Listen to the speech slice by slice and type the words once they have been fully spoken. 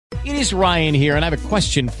It is Ryan here, and I have a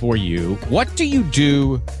question for you. What do you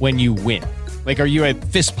do when you win? Like, are you a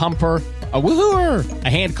fist pumper, a woo-hooer, a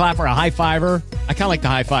hand clapper, a high fiver? I kind of like the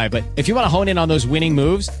high five, but if you want to hone in on those winning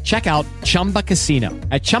moves, check out Chumba Casino.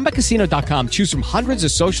 At ChumbaCasino.com, choose from hundreds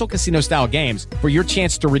of social casino-style games for your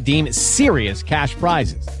chance to redeem serious cash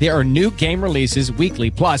prizes. There are new game releases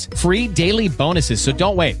weekly, plus free daily bonuses. So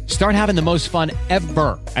don't wait. Start having the most fun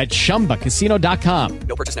ever at ChumbaCasino.com.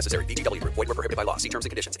 No purchase necessary. VGW Group. Void where prohibited by law. See terms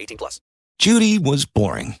and conditions. 18+. Judy was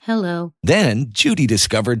boring. Hello. Then Judy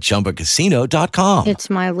discovered ChumbaCasino.com. It's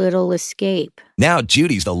my little escape. Now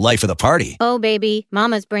Judy's the life of the party. Oh, baby,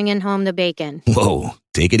 mama's bringing home the bacon. Whoa,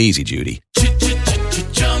 take it easy, Judy.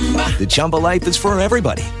 The Chumba life is for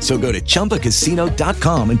everybody. So go to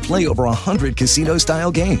ChumbaCasino.com and play over 100 casino-style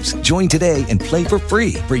games. Join today and play for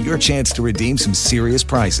free for your chance to redeem some serious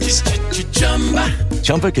prizes.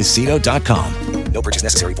 ChumbaCasino.com. No purchase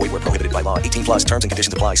necessary. Void where prohibited by law. 18+. Terms and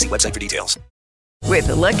conditions apply. See website for details. With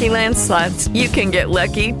the Lucky Land Slots, you can get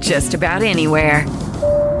lucky just about anywhere.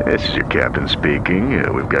 This is your captain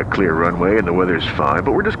speaking. We've got clear runway and the weather's fine,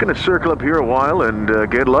 but we're just going to circle up here a while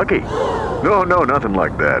and get lucky. No, nothing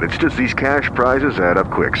like that. It's just these cash prizes add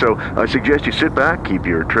up quick. So I suggest you sit back, keep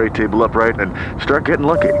your tray table upright, and start getting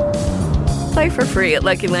lucky. Play for free at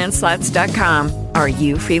LuckyLandSlots.com. Are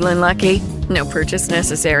you feeling lucky? No purchase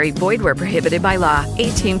necessary. Void where prohibited by law.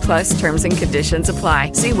 18+ terms and conditions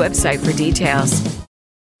apply. See website for details.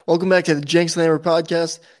 Welcome back to the Jenks and Hammer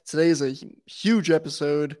podcast. Today is a huge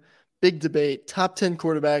episode, big debate, top 10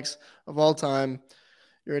 quarterbacks of all time.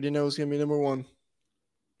 You already know who's going to be number one,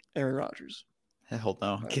 Aaron Rodgers. Hell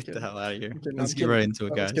no. Get the hell out of here. I'm Let's get right into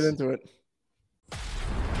it, guys. Let's get into it.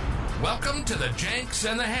 Welcome to the Jenks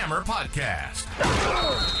and the Hammer podcast.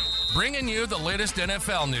 Bringing you the latest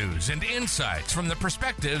NFL news and insights from the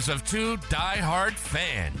perspectives of two die-hard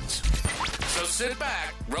fans. So sit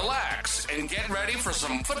back, relax, and get ready for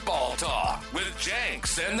some football talk with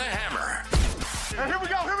Jenks and the Hammer. Here we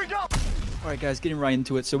go. All right, guys, getting right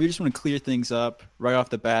into it. So we just want to clear things up right off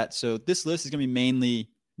the bat. So this list is going to be mainly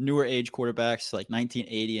newer age quarterbacks, like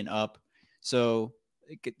 1980 and up. So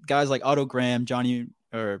guys like Otto Graham, Johnny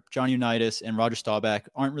Unitas, and Roger Staubach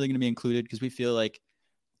aren't really going to be included because we feel like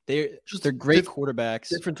they're great quarterbacks.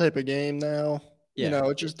 Different type of game now. Yeah. You know,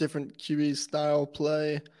 it's just different QB style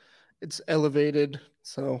play. It's elevated,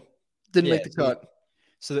 so didn't make the cut.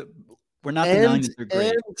 So we're not denying that they're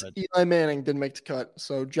great. And Eli Manning didn't make the cut.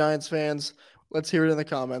 So Giants fans, let's hear it in the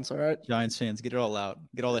comments, all right? Giants fans, get it all out.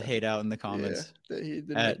 Get all the hate out in the comments. Yeah, he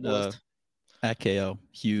didn't at KO.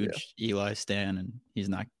 Huge Eli stan, and he's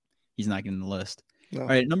not getting the list. No. All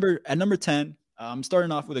right, at number 10, I'm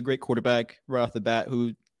starting off with a great quarterback right off the bat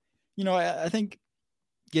who, you know, I think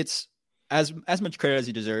gets as much credit as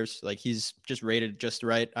he deserves. Like, he's just rated just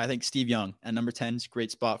right. I think Steve Young at number 10 is a great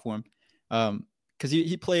spot for him because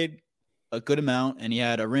he played a good amount and he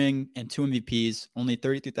had a ring and 2 MVPs, only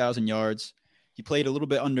 33,000 yards. He played a little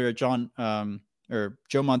bit under Joe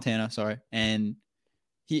Montana, and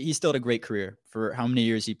he still had a great career for how many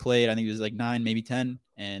years he played. I think it was like 9, maybe 10,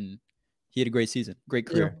 and he had a great season, great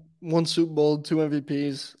career. Yeah. 1 Super Bowl, 2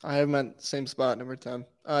 MVPs. I have him at the same spot, number 10.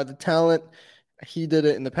 The talent, he did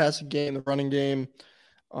it in the passing game, the running game.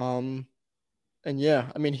 And yeah,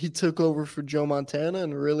 I mean, he took over for Joe Montana,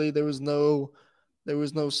 and really there was no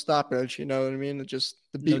stoppage, you know what I mean? It just,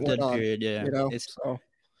 the beat went on. Period, yeah. You know?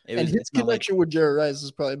 His connection with Jerry Rice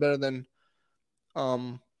is probably better than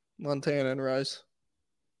Montana and Rice.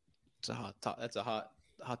 That's a hot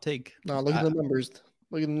take. No, look at the numbers.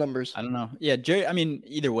 Look at the numbers. I don't know. Yeah,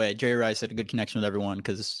 either way, Jerry Rice had a good connection with everyone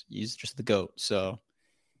because he's just the GOAT. So,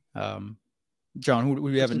 John, who do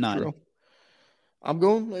we have at 9? I'm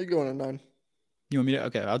going. Are you going at 9? You want me to?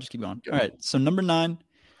 Okay, I'll just keep going. All right. So number 9,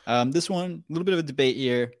 this one, a little bit of a debate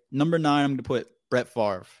here. Number 9, I'm going to put Brett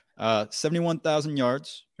Favre. 71,000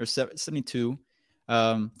 yards or 72,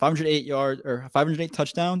 508 yards or 508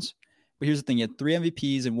 touchdowns. But here's the thing: he had 3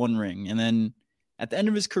 MVPs and 1 ring. And then at the end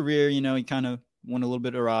of his career, you know, he kind of went a little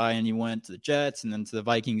bit awry, and he went to the Jets and then to the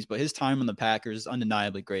Vikings. But his time on the Packers is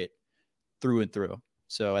undeniably great through and through.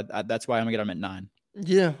 So that's why I'm going to get him at 9.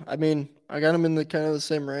 Yeah, I mean, I got him in the kind of the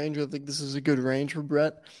same range. I think this is a good range for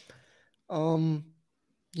Brett. You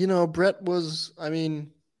know, Brett was, I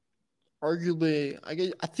mean, arguably,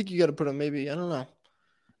 I think you got to put him maybe, I don't know,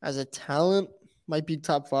 as a talent, might be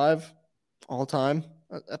top 5 all time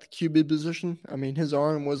at the QB position. I mean, his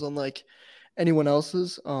arm was unlike anyone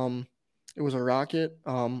else's. It was a rocket.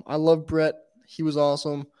 I love Brett. He was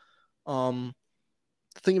awesome.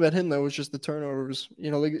 The thing about him, though, was just the turnovers.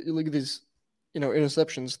 You know, look at these, you know,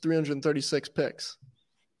 interceptions, 336 picks.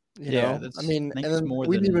 You Yeah, know, I mean, think and it's then more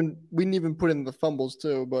we didn't than. even put in the fumbles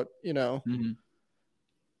too. But Mhm.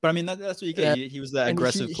 But I mean, that's what you yeah, get. He was that and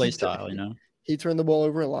aggressive play style, he turned the ball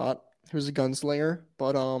over a lot. He was a gunslinger,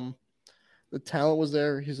 but the talent was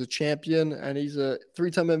there. He's a champion, and he's a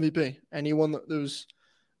 3-time MVP, and he won those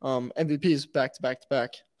MVPs back to back to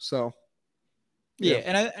back. So Yeah,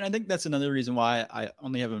 and I think that's another reason why I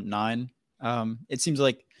only have him 9. It seems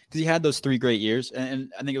like because he had those 3 great years,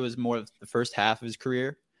 and I think it was more of the first half of his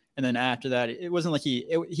career, and then after that, it wasn't like he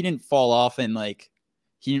didn't fall off and like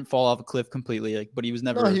he didn't fall off a cliff completely, like, but he was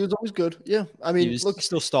never. no, he was always good. Yeah, I He mean, was look,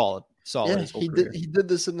 still solid yeah, his whole career. he did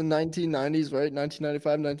this in the 1990s, right?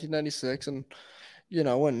 1995, 1996, and you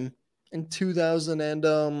know, in 2000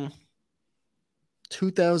 and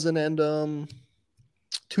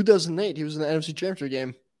 2008, he was in the NFC Championship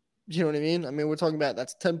game. You know what I mean? I mean, we're talking about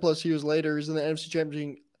that's 10 plus years later. He's in the NFC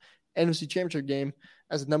Championship game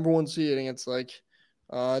as the number 1 seed against like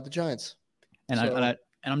the Giants. And So,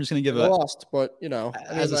 I'm just gonna give they a lost, but you know,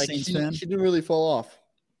 I mean, as a like Saints he fan. didn't really fall off.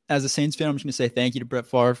 As a Saints fan, I'm just gonna say thank you to Brett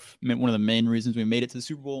Favre. One of the main reasons we made it to the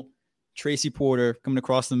Super Bowl. Tracy Porter coming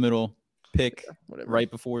across the middle, pick Whatever.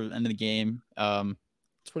 right before the end of the game. That's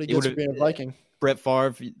what he gets for being a Viking. Brett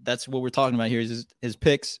Favre, that's what we're talking about here. Is his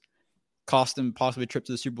picks cost him possibly a trip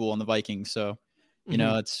to the Super Bowl on the Vikings. So, you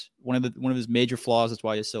know, it's one of his major flaws. That's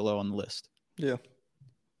why he's so low on the list. Yeah.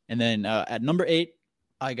 And then at number 8,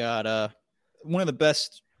 I got one of the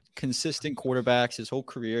best consistent quarterbacks his whole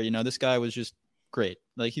career. You know, this guy was just great.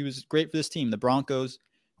 Like, he was great for this team, the Broncos.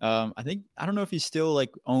 I don't know if he's still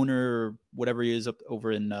like owner or whatever he is up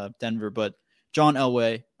over in Denver, but John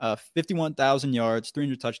Elway, 51,000 yards,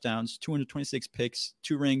 300 touchdowns, 226 picks,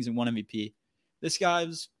 2 rings, and 1 MVP. This guy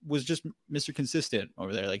was just Mr. Consistent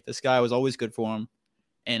over there. Like, this guy was always good for him.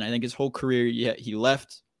 And I think his whole career, he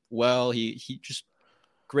left well. He just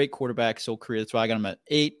great quarterback his whole career. That's why I got him at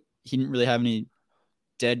 8. He didn't really have any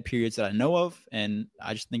dead periods that I know of, and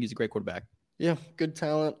I just think he's a great quarterback. Yeah, good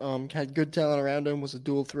talent. Had good talent around him. Was a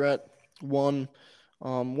dual threat. Won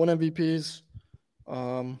MVPs.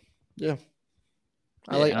 Yeah.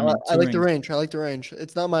 I like the range. I like the range.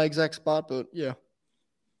 It's not my exact spot, but yeah.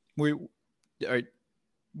 Where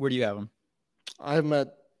do you have him? I have him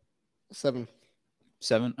at 7.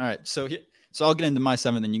 7. All right. So I'll get into my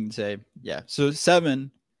 7, then you can say, yeah. So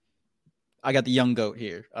 7, I got the young GOAT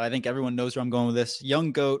here. I think everyone knows where I'm going with this.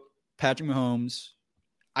 Young GOAT, Patrick Mahomes.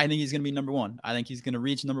 I think he's going to be number 1. I think he's going to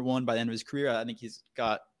reach number 1 by the end of his career. I think he's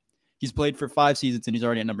played for 5 seasons and he's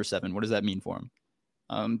already at number 7. What does that mean for him?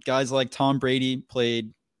 Guys like Tom Brady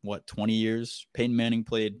played 20 years. Peyton Manning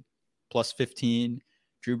played plus 15.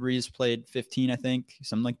 Drew Brees played 15, I think,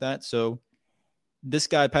 something like that. So this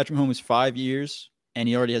guy, Patrick Mahomes, 5 years, and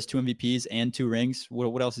he already has 2 MVPs and 2 rings.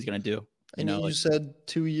 What else is he going to do? You said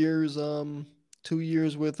 2 years. 2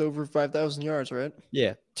 years with over 5,000 yards, right?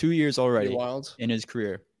 Yeah, 2 years already wild in his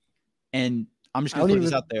career. And I'm just going to put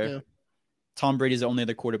this out there. Yeah. Tom Brady is the only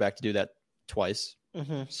other quarterback to do that twice.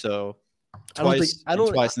 Mm-hmm. So twice,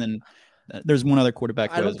 and then there's one other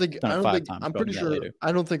quarterback who has done it 5 times. I'm pretty sure.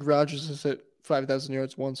 I don't think Rodgers has hit 5,000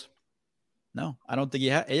 yards once. No, I don't think he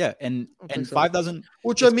had. Yeah, and so. 5,000,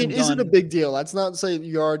 which I mean isn't a big deal. That's not saying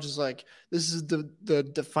yards is like this is the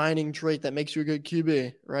defining trait that makes you a good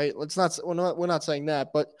QB, right? We're not saying that,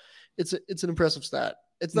 but it's an impressive stat.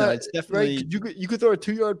 It's not. It's definitely right? You could throw a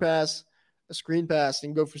 2-yard pass, a screen pass,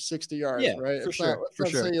 and go for 60 yards. Yeah, right. For sure.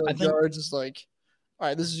 Saying, like, yards is like, all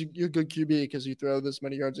right, this is you're a good QB because you throw this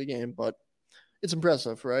many yards a game, but it's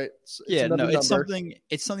impressive, right? It's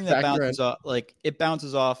something that bounces off. Like, it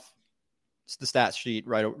bounces off the stat sheet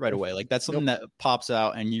right away. Like, that's something that pops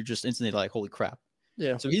out and you just instantly like, holy crap.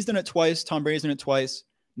 Yeah. So he's done it twice. Tom Brady's done it twice.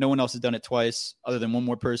 No one else has done it twice other than one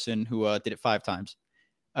more person who did it 5 times.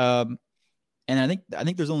 And I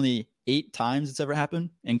think there's only 8 times it's ever happened,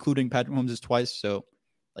 including Patrick Mahomes twice. So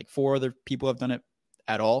like 4 other people have done it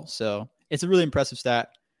at all. So it's a really impressive stat.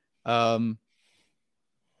 But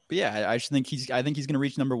yeah, I think he's going to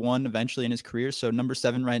reach number 1 eventually in his career. So number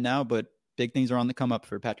 7 right now, but big things are on the come up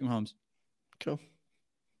for Patrick Mahomes. Cool.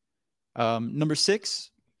 Number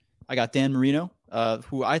 6, I got Dan Marino,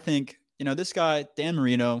 who I think, this guy, Dan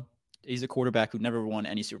Marino, he's a quarterback who never won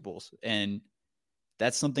any Super Bowls. And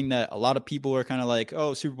that's something that a lot of people are kind of like,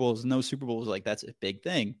 oh, Super Bowls, no Super Bowls. Like, that's a big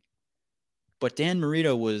thing. But Dan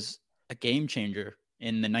Marino was a game changer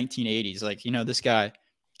in the 1980s. Like, this guy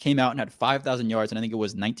came out and had 5,000 yards. And I think it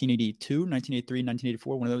was 1982, 1983,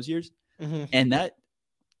 1984, one of those years. Mm-hmm. And that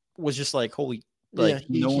was just like, holy,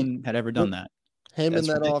 no one had ever done that. Him in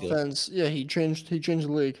that ridiculous offense. Yeah, he changed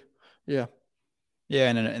the league. Yeah. Yeah,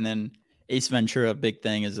 and then Ace Ventura, big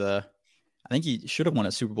thing is I think he should have won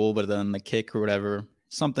a Super Bowl, but then the kick or whatever,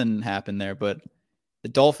 something happened there. But the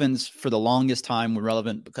Dolphins, for the longest time, were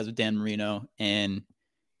relevant because of Dan Marino, and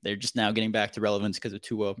they're just now getting back to relevance because of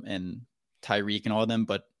Tua and Tyreek and all of them.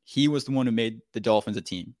 But he was the one who made the Dolphins a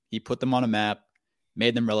team. He put them on a map,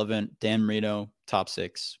 made them relevant. Dan Marino, top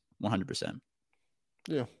 6, 100%.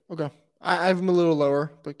 Yeah. Okay. I have him a little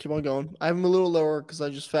lower, but keep on going. I have him a little lower because I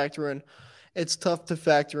just factor in. It's tough to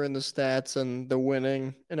factor in the stats and the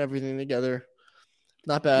winning and everything together.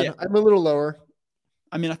 Not bad. Yeah. I'm a little lower.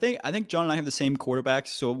 I mean, I think John and I have the same quarterbacks.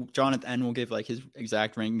 So John at the end will give like his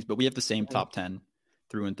exact rankings, but we have the same top 10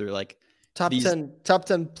 through and through. Like top 10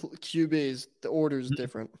 QBs. The order is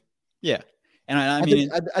different. Yeah, and I mean,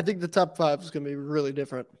 I think the top 5 is going to be really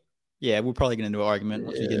different. Yeah, we'll probably get into an argument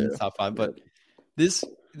once we get into the top 5. But these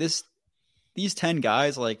 10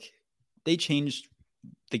 guys, like, they changed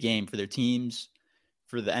the game for their teams,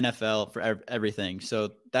 for the NFL, for everything.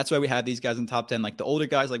 So that's why we have these guys in the top 10. Like the older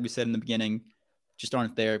guys, like we said in the beginning, just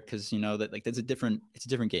aren't there because, you know, that like it's a different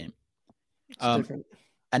game. It's different.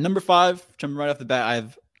 At number 5, jumping right off the bat, I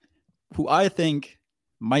have who I think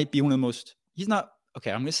might be one of the most. He's not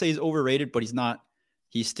okay. I'm gonna say he's overrated, but he's not.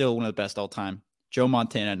 He's still one of the best all time. Joe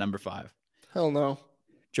Montana at number 5. Hell no.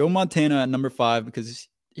 Joe Montana at number 5 because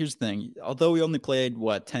here's the thing. Although he only played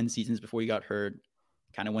 10 seasons before he got hurt,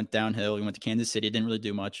 kind of went downhill. He went to Kansas City, didn't really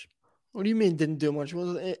do much. What do you mean didn't do much? It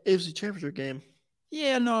was an AFC Championship game.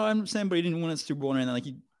 Yeah, no, I'm saying, but he didn't win a Super Bowl or anything. Like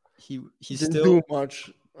he's didn't still do much.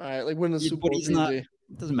 All right, like winning the Super Bowl. He's not. It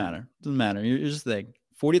doesn't matter. Here's the thing: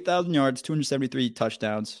 40,000 yards, 273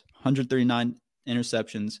 touchdowns, 139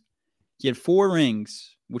 interceptions. He had 4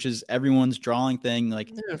 rings, which is everyone's drawing thing. Like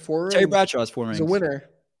 4 rings. Terry Bradshaw has 4 rings. He's a winner.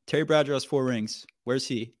 Terry Bradshaw has 4 rings. Where's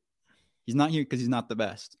he? He's not here because he's not the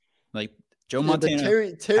best. Like Joe Montana.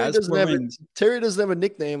 Terry doesn't have a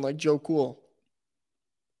nickname like Joe Cool.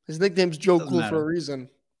 His nickname's Joe Cool for a reason.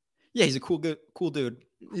 Yeah, he's a cool dude.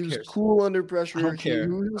 He was cool under pressure. I don't care.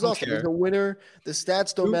 He was awesome. He's a winner. The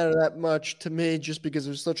stats don't matter that much to me just because it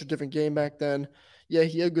was such a different game back then. Yeah,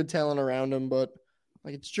 he had good talent around him, but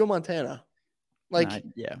like it's Joe Montana. Like,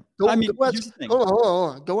 yeah. Go ask,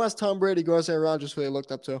 Go ask Tom Brady, go ask Aaron Rodgers who they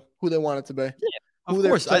looked up to, who they wanted to be. Yeah, of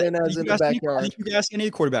course. I think you could ask any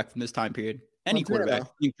quarterback from this time period. Any quarterback.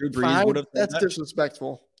 Drew Brees would have. That's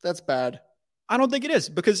disrespectful. That's bad. I don't think it is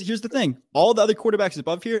because here's the thing: all the other quarterbacks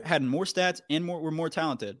above here had more stats and were more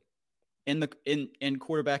talented in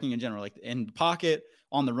quarterbacking in general, like in the pocket,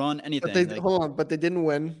 on the run, anything. But they didn't win. But they didn't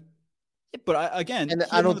win, and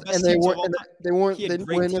they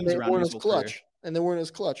weren't as clutch. And they weren't as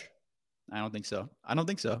clutch. I don't think so.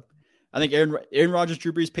 I think Aaron Rodgers,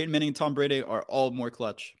 Drew Brees, Peyton Manning, and Tom Brady are all more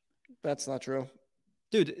clutch. That's not true,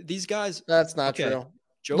 dude. These guys. That's not true.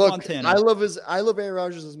 Joe Montana. I love Aaron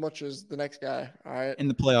Rodgers as much as the next guy. All right. In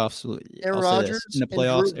the playoffs, Aaron Rodgers in the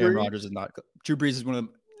playoffs, Aaron Rodgers is not. Drew Brees is one of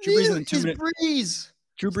them. Drew Brees in the 2-minute.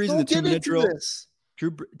 Drew Brees in the 2-minute drill.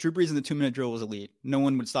 Drew Brees in the 2-minute drill was elite. No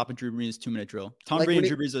one would stop a Drew Brees 2-minute drill. Tom Brady and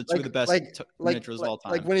Drew Brees are 2 of the best 2-minute drills of all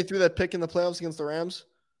time. Like when he threw that pick in the playoffs against the Rams.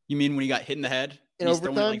 You mean when he got hit in the head? In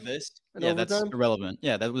overtime? Like this? Yeah, that's irrelevant.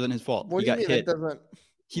 Yeah, that wasn't his fault. He got hit.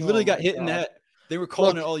 He literally got hit in the head. They were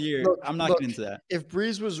calling it all year. I'm not getting into that. If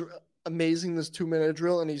Brees was amazing this 2-minute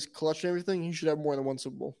drill and he's clutched everything, he should have more than 1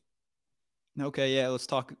 Super Bowl. Okay, yeah, let's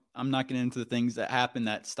talk. I'm not getting into the things that happen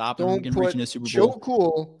that stop him from reaching a Super Bowl. Joe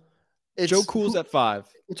Cool. Joe Cool's at 5.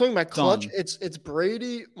 We're talking about clutch. It's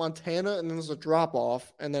Brady, Montana, and then there's a drop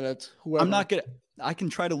off, and then it's whoever. I'm not gonna. I can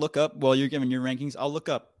try to look up while you're giving your rankings. I'll look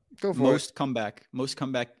up most comeback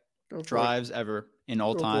drives ever in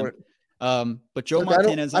all time. But Joe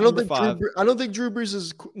Montana's at number 5. I don't think Drew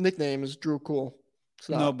Brees' nickname is Drew Cool.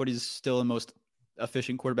 No, but he's still the most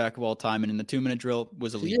efficient quarterback of all time, and in the 2-minute drill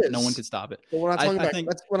was elite. No one could stop it. But we're not talking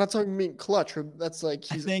we're not talking about clutch. That's like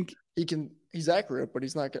he's accurate, but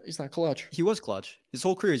he's not clutch. He was clutch. His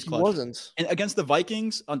whole career is clutch. He wasn't. And against the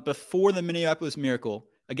Vikings, before the Minneapolis Miracle,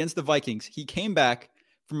 against the Vikings, he came back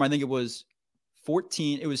from, I think it was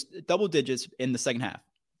 14. It was double digits in the second half.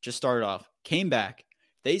 Just started off. Came back.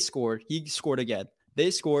 They scored. He scored again.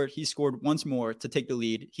 They scored. He scored once more to take the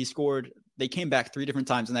lead. He scored. They came back 3 different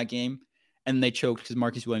times in that game, and they choked because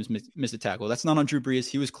Marcus Williams missed a tackle. That's not on Drew Brees.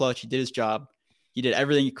 He was clutch. He did his job. He did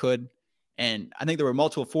everything he could. And I think there were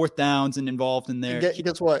multiple 4th downs involved in there.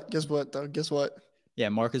 Guess what? Yeah,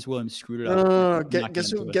 Marcus Williams screwed it up.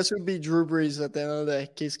 Guess who beat Drew Brees at the end of the day?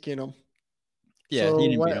 Case Keenum. Yeah, so he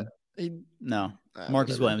didn't beat him. No,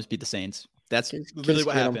 Marcus Williams beat the Saints. That's literally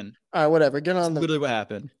what happened. All right, whatever. Get on. Literally what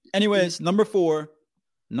happened. Anyways, number 4,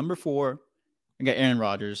 I got Aaron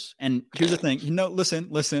Rodgers. And here's the thing.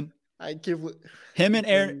 Listen. I give him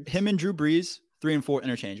and Drew Brees 3 and 4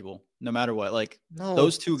 interchangeable. No matter what. Like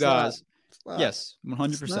those two guys. It's not. Yes,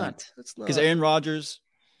 100%. It's not. Because Aaron Rodgers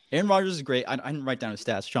is great. I didn't write down his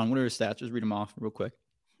stats. Sean, what are his stats? Just read them off real quick.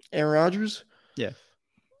 Aaron Rodgers? Yeah.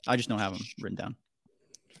 I just don't have them written down.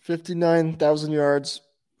 59,000 yards,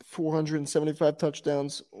 475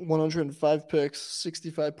 touchdowns, 105 picks,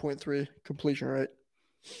 65.3 completion rate.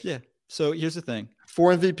 Yeah. So here's the thing.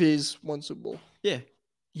 4 MVPs, 1 Super Bowl. Yeah.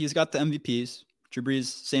 He's got the MVPs. Drew Brees,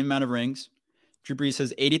 same amount of rings. Drew Brees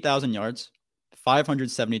has 80,000 yards,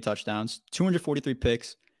 570 touchdowns, 243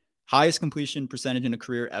 picks, highest completion percentage in a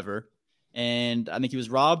career ever. And I think he was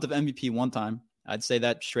robbed of MVP one time. I'd say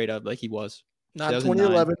that straight up, like he was. Not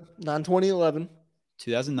 2011. Not 2011.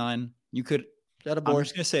 2009. You could. I'm just going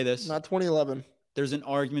to say this. Not 2011. There's an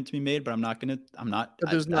argument to be made, but I'm not. But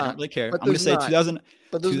there's I don't really care. But I'm going to say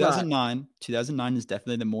 2009. 2009 is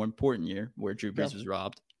definitely the more important year where Drew Brees was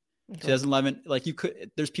robbed. Okay. 2011, like you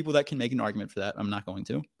could. There's people that can make an argument for that. I'm not going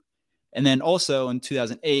to. And then also in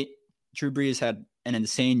 2008, Drew Brees had an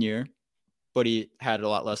insane year, but he had a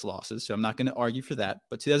lot less losses. So I'm not going to argue for that.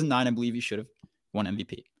 But 2009, I believe he should have won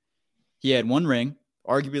MVP. He had 1 ring.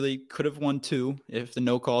 Arguably could have won 2 if the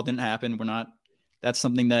no call didn't happen. That's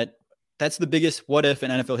something that's the biggest what if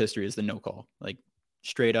in NFL history is the no call. Like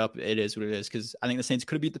straight up, it is what it is. Because I think the Saints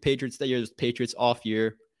could have beat the Patriots that year. It was the Patriots off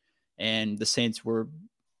year, and the Saints were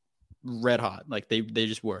red hot. Like they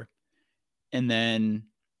just were. And then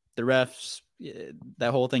the refs,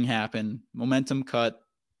 that whole thing happened. Momentum cut.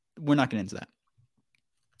 We're not getting into that.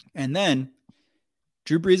 And then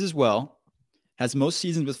Drew Brees as well has most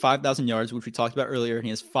seasons with 5,000 yards, which we talked about earlier, and he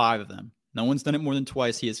has 5 of them. No one's done it more than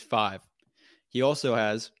twice. He has 5. He also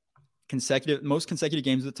has most consecutive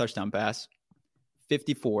games with a touchdown pass,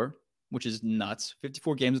 54, which is nuts.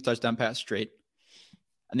 54 games with touchdown pass straight.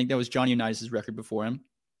 I think that was Johnny Unitas' record before him.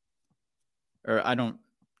 Or I don't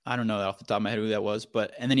know off the top of my head who that was,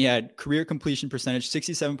 and then he had career completion percentage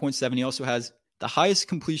 67.7. He also has the highest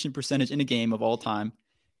completion percentage in a game of all time.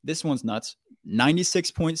 This one's nuts,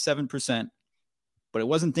 96.7%. But it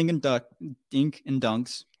wasn't dink and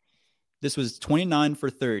dunks. This was 29 for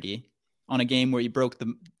 30 on a game where he broke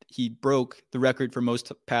the record for most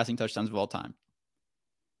passing touchdowns of all time.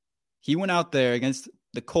 He went out there against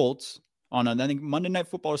the Colts on I think Monday Night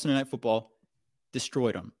Football or Sunday Night Football,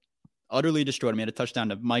 destroyed him, utterly destroyed him. He had a touchdown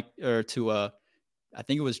to I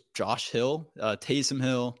think it was Josh Hill, Taysom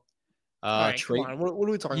Hill. Right, come on. What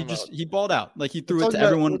are we talking about? He balled out. Like he threw it to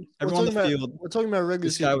everyone on the field. We're talking about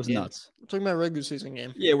regular season. This guy was nuts. We're talking about regular season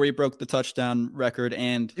game. Yeah, where he broke the touchdown record.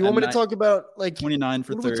 And do you want me to talk about like 29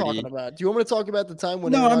 for 30? What are we talking about? Do you want me to talk about the time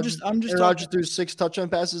when Aaron Rodgers threw 6 touchdown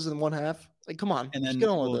passes in 1 half? Like, come on. And then get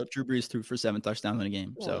on with it. Drew Brees threw for 7 touchdowns in a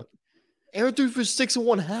game. So Aaron threw for 6 in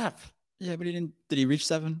 1 half. Yeah, but he didn't. Did he reach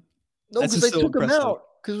 7? No, because they took him out.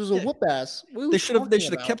 Because it was a whoop ass. They should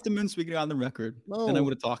have kept him in so we could get on the record. No, then I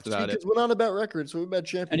would have talked about it. We're not about records, so we're about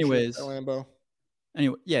championships. Anyways, at Lambeau.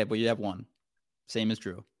 Anyway, yeah, but you have 1, same as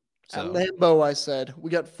Drew. So. At Lambeau, I said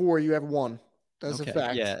we got 4. You have 1. That's a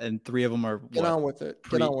fact. Yeah, and 3 of them are. Get on with it.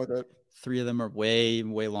 3 of them are way,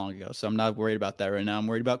 way long ago. So I'm not worried about that right now. I'm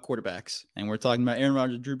worried about quarterbacks, and we're talking about Aaron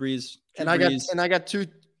Rodgers, Drew Brees. I got 2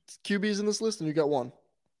 QBs in this list, and you got 1. What are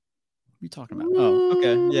you talking about? Oh,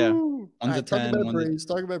 okay. Yeah. 1 to 10.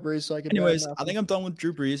 Talk about Brees so I can. Anyways, I think I'm done with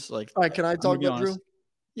Drew Brees. Like, all right, can I talk about Drew?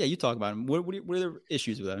 Yeah, you talk about him. What are the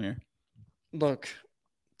issues with him here? Look,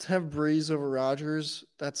 to have Brees over Rodgers,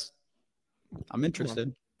 I'm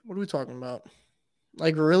interested. What are we talking about?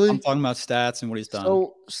 Like, really? I'm talking about stats and what he's done.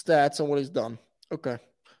 So, stats and what he's done. Okay.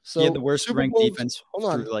 So he had the worst ranked defense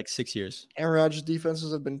for like 6 years. Aaron Rodgers'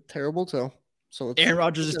 defenses have been terrible too. So Aaron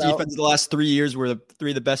Rodgers' defense the last 3 years were the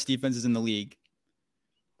 3 of the best defenses in the league.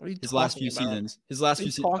 What are you His last few seasons. Last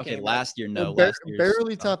year, no. Last year,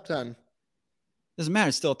 barely top 10. Doesn't matter.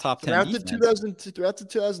 It's still a top 10 Throughout the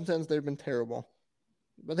 2010s, they've been terrible.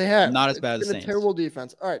 But they have. Not as bad as Saints. A terrible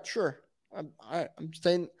defense. All right, sure. I'm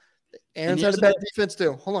saying Aaron's had a bad defense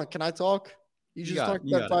too. Hold on. Can I talk? You just talked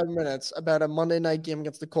about 5 minutes about a Monday night game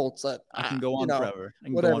against the Colts. That I can go on forever.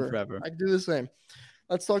 I can do the same.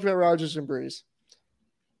 Let's talk about Rodgers and Brees.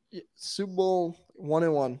 Super Bowl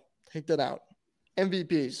 1-1. Take that out.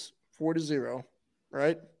 MVPs 4-0.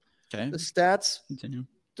 Right? Okay. The stats. Continue.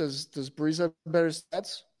 Does Brees have better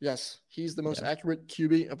stats? Yes. He's the most accurate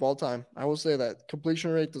QB of all time. I will say that.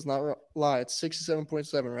 Completion rate does not lie. It's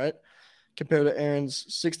 67.7, right? Compared to Aaron's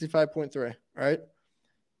 65.3, right?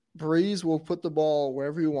 Brees will put the ball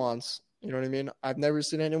wherever he wants. You know what I mean? I've never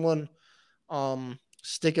seen anyone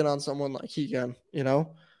sticking on someone like he can, you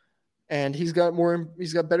know? And he's got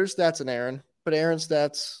better stats than Aaron, but Aaron's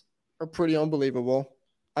stats are pretty unbelievable.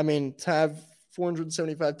 I mean, to have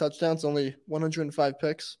 475 touchdowns, only 105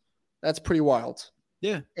 picks, that's pretty wild.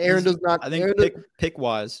 Yeah. Aaron does not. I think Aaron pick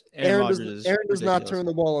wise, Aaron Rodgers does, is Aaron does not ridiculous. turn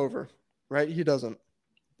the ball over, right? He doesn't.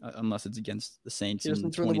 Unless it's against the Saints He in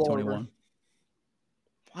doesn't turn the ball over. 2021.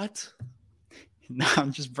 What? No,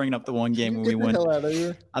 I'm just bringing up the one game when we Get the won. hell out of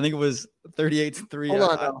here. I think it was 38-3. Hold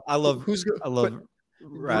on now. I love But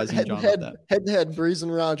Raz and head John to about that. head to head, Breeze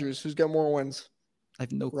and Rodgers. Who's got more wins? I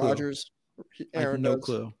have no clue. Rodgers. I have Aaron no does.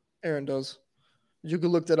 clue. Aaron does. You could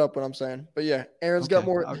look that up. What I'm saying, but yeah, Aaron's got Okay.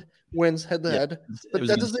 more wins head to head. It But was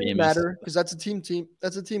that against doesn't even Jameis. matter because that's a team.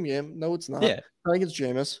 That's a team game. No, it's not. Yeah, I think it's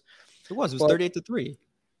Jameis. it was. It was But- 38-3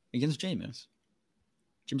 against Jameis.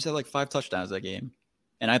 Jameis had like 5 touchdowns that game,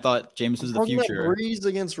 and I thought Jameis was I'm the talking about future. Breeze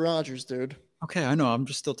against Rodgers, dude. Okay, I know. I'm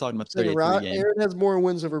just still talking about the Saying 38-3 game. Aaron has more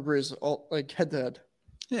wins over Breeze, all like head to head.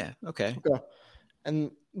 Yeah. Okay. Okay.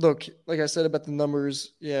 And look, like I said about the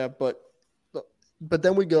numbers, yeah, but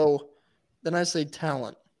then we go. Then I say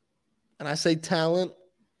talent, and I say talent.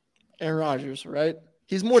 Aaron Rodgers, right?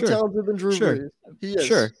 He's more Sure. talented than Drew Sure. Brees. He is.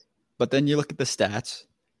 Sure. But then you look at the stats.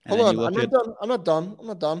 And Hold then on, you look I'm not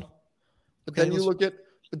done. But Okay, then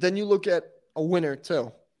you look at a winner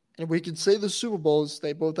too, and we could say the Super Bowls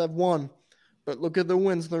they both have won, but look at the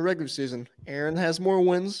wins in the regular season. Aaron has more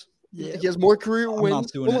wins. Yeah. He has more career I'm wins. not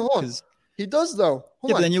doing Hold it on. 'cause- He does though. Hold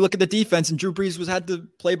Yeah, on. but then you look at the defense, and Drew Brees had to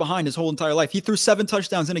play behind his whole entire life. He threw 7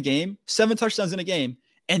 touchdowns in a game,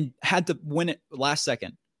 and had to win it last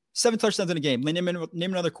second. 7 touchdowns in a game. Name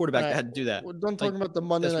another quarterback that had to do that. We're done talking about the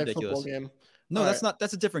Monday that's Night ridiculous. Football game. No, All that's right. not.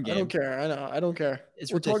 That's a different game. I don't care. I know. I don't care.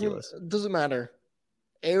 It's We're talking- ridiculous. it doesn't matter.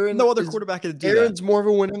 Aaron. No other is- quarterback could do Aaron's more of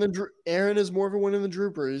a winner than Drew. Aaron is more of a winner than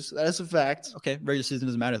Drew Brees. That is a fact. that. Okay, regular season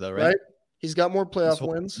doesn't matter though, right? Right? He's got more playoff whole-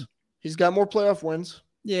 wins. He's got more playoff wins.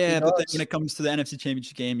 Yeah, He but then does. when it comes to the NFC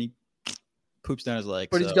Championship game, he poops down his leg.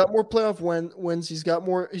 But he's got more playoff wins. He's got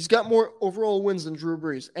more overall wins than Drew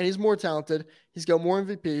Brees, and he's more talented. He's got more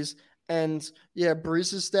MVPs, and yeah,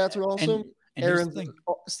 Brees' stats are awesome. and here's the Aaron's thing.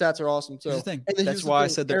 stats are awesome too. Here's the thing. And then That's here's the why I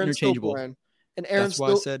thing, said they're Aaron's still interchangeable. playing. And Aaron's That's why I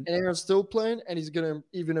still said- and Aaron's still playing, and he's gonna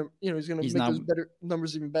he's gonna He's make not- those better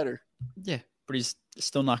numbers even better. Yeah, but he's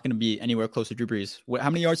still not going to be anywhere close to Drew Brees. How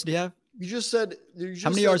many yards did he have? You just said How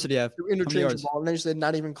many yards did he have? They're How many yards? interchangeable, and then you said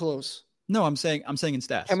not even close. No, I'm saying in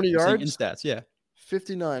stats. How many I'm saying yards? in stats? Yeah.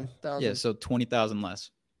 59,000. Yeah, so 20,000 less.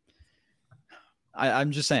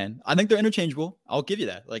 I'm just saying. I think they're interchangeable. I'll give you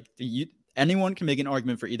that. Like anyone can make an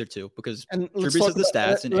argument for either two because And Drew let's Brees talk has the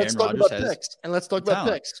about- stats and let's Aaron talk Rodgers about has picks. And let's talk about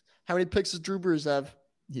talent. picks. How many picks does Drew Brees have?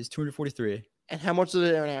 He's 243. And how much did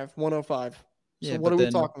Aaron have? 105. Yeah, So what but are we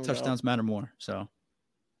then talking touchdowns about? matter more. So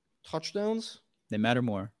Touchdowns? they matter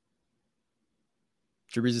more.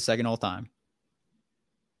 Drew Brees is second all time.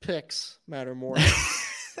 Picks matter more.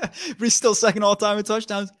 But he's still second all time in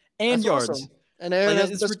touchdowns and That's yards. awesome. And Aaron Like, has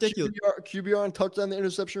it's the best ridiculous. QBR and touchdown to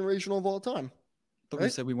interception ratio of all time. I thought we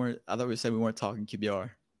Right? said we weren't. I thought we said we weren't talking QBR.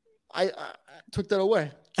 I took that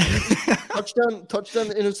away. touchdown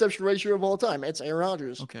to interception ratio of all time. It's Aaron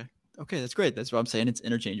Rodgers. Okay, that's great. That's what I'm saying. It's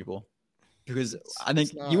interchangeable because I think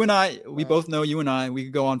it's not. you and I, we No. both know you and I, we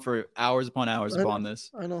could go on for hours upon hours I know. upon this,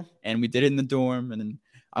 I know. and we did it in the dorm. And then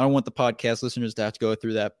I don't want the podcast listeners to have to go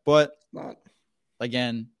through that. But Not.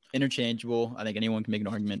 again, interchangeable. I think anyone can make an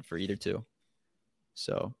argument for either two.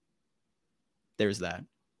 So there's that.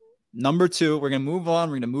 Number 2, we're going to move on.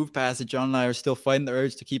 We're going to move past it. John and I are still fighting the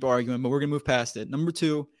urge to keep arguing, but we're going to move past it. Number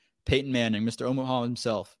 2, Peyton Manning, Mr. Omaha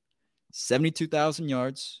himself. 72,000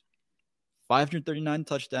 yards, 539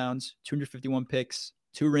 touchdowns, 251 picks,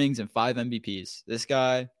 2 rings, and 5 MVPs. This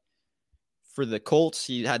guy, for the Colts,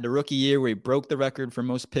 he had the rookie year where he broke the record for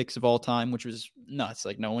most picks of all time, which was nuts.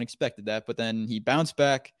 Like, no one expected that. But then he bounced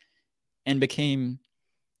back and became,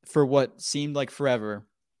 for what seemed like forever,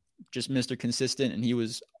 just Mr. Consistent, and he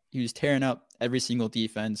was tearing up every single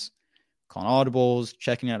defense, calling audibles,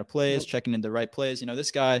 checking out of plays, checking into the right plays. You know,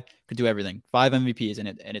 this guy could do everything. 5 MVPs, and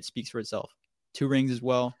it speaks for itself. 2 rings as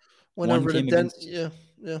well. Whenever One the came Denver, against-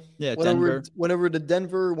 yeah. Whenever the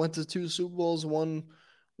Denver went to 2 Super Bowls, one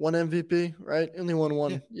MVP, right? Only won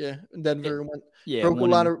one. Yeah. And Denver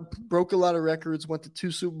broke a lot of records, went to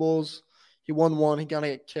 2 Super Bowls. He won 1. He kind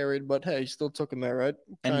of got carried, but hey, he still took him there, right?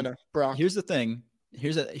 Kind of. Brock. Here's the thing.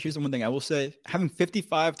 Here's the one thing I will say. Having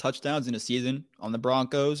 55 touchdowns in a season on the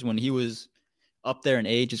Broncos when he was up there in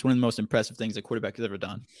age is one of the most impressive things a quarterback has ever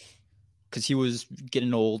done. Because he was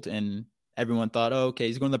getting old and everyone thought, oh, okay,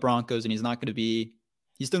 he's going to the Broncos and he's still going to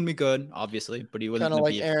be good, obviously, but he wasn't kind of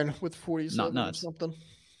going like to be Aaron with 47 not or nuts. something.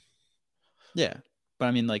 Yeah. But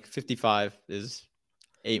I mean, like 55 is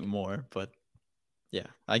 8 more, but yeah,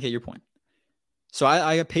 I get your point. So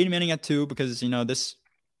I got Peyton Manning at 2 because, you know,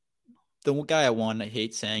 the guy at 1, I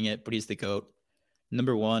hate saying it, but he's the GOAT.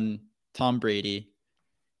 Number 1, Tom Brady.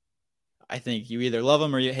 I think you either love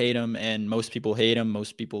him or you hate him, and most people hate him.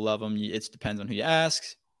 Most people love him. It depends on who you ask.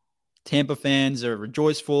 Tampa fans are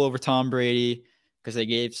rejoiceful over Tom Brady because he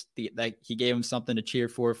gave him something to cheer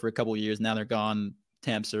for a couple of years. Now they're gone.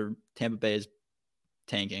 Tampa Bay is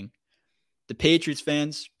tanking. The Patriots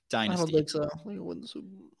fans, dynasty. I don't think so.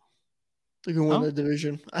 They're going to win the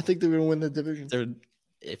division. I think they're going to win the division.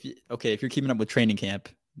 If you're keeping up with training camp,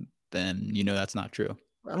 then you know that's not true.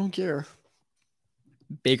 I don't care.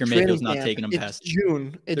 Baker Mayfield's not taking them past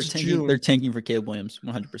June. June. They're tanking for Caleb Williams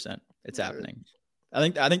 100%. It's happening. I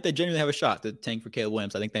think they genuinely have a shot to tank for Caleb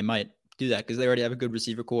Williams. I think they might do that because they already have a good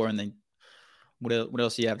receiver core, and what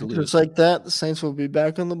else do you have to lose? Just like that, the Saints will be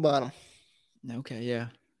back on the bottom. Okay, yeah.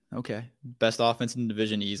 Okay. Best offense in the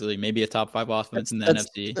division easily. Maybe a top 5 offense in the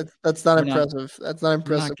NFC. That's not impressive. That's not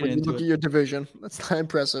impressive when you look at your division. That's not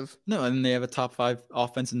impressive. No, and they have a top 5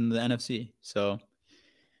 offense in the NFC. So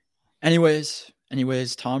anyways,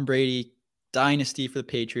 Tom Brady, dynasty for the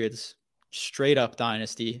Patriots. Straight up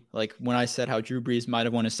dynasty. Like when I said how Drew Brees might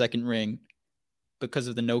have won a second ring because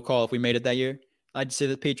of the no call if we made it that year, I'd say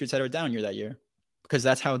the Patriots had a down year that year because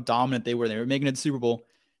that's how dominant they were. They were making it to the Super Bowl.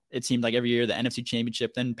 It seemed like every year, the NFC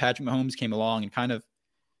Championship. Then Patrick Mahomes came along and kind of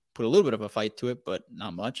put a little bit of a fight to it, but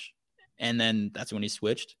not much. And then that's when he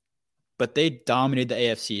switched. But they dominated the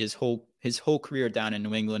AFC his whole career down in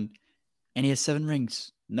New England, and he has 7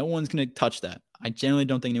 rings. No one's going to touch that. I generally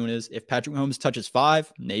don't think anyone is. If Patrick Mahomes touches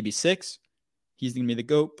 5, maybe 6, he's going to be the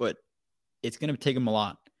GOAT, but it's going to take him a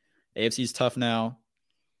lot. AFC is tough now,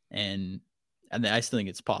 and I still think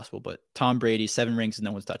it's possible. But Tom Brady, 7 rings, and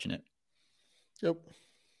no one's touching it. Yep.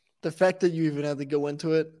 The fact that you even had to go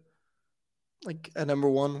into it, like at number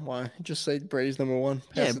 1, why? Just say Brady's number 1.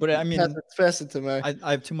 Pass it to me.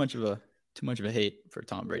 I have too much of a hate for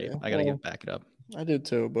Tom Brady. Yeah, I gotta back it up. I do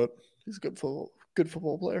too, but he's a good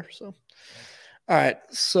football player. So, all right.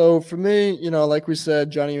 So for me, like we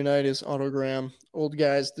said, Johnny Unitas, Autogram, old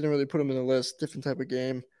guys didn't really put him in the list. Different type of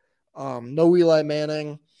game. No Eli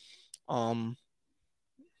Manning. Another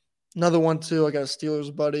one too. I got a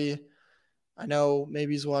Steelers buddy. I know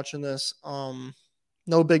maybe he's watching this.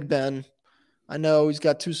 No Big Ben. I know he's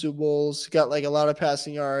got 2 Super Bowls. He's got like a lot of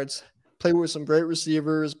passing yards. Played with some great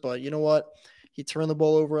receivers, but you know what? He turned the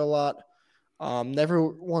ball over a lot. Never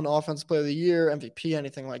won Offensive Player of the Year, MVP,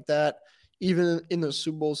 anything like that. Even in the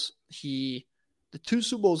Super Bowls, the 2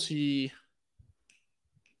 Super Bowls he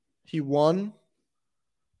won,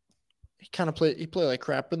 he played like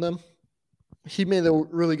crap in them. He made a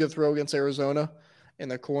really good throw against Arizona in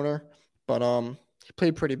the corner. But he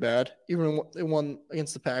played pretty bad. Even in one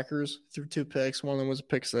against the Packers, threw 2 picks. One of them was a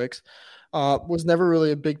pick 6. Was never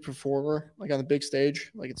really a big performer, like on the big stage,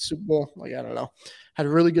 like at the Super Bowl. Like, I don't know. Had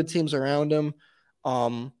really good teams around him.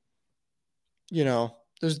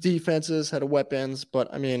 Those defenses had weapons, but,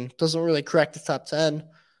 doesn't really crack the top 10.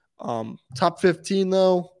 Top 15,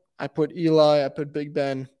 though, I put Eli, I put Big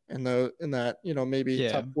Ben in that, maybe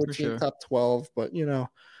top 14, sure. Top 12, but,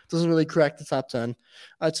 doesn't really crack the top 10.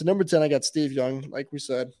 So number 10, I got Steve Young. Like we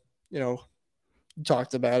said,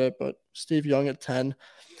 talked about it, but Steve Young at 10.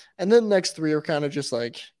 And then the next 3 are kind of just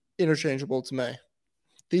like interchangeable to me.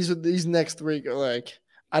 These next 3 are like,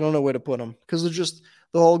 I don't know where to put them because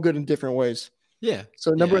they're all good in different ways. Yeah.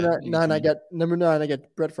 So number 9, I got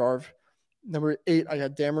Brett Favre. Number 8, I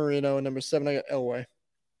got Dan Marino. And number 7, I got Elway.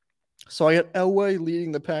 So I got Elway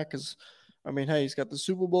leading the pack because, he's got the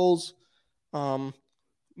Super Bowls.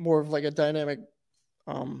 More of like a dynamic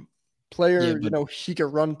player. Yeah, he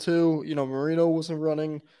could run too. Marino wasn't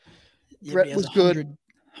running. Yeah, Brett was good.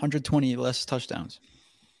 120 less touchdowns.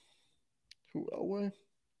 Who, Elway?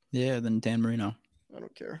 Yeah, than Dan Marino. I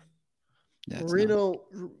don't care. Yeah, Marino,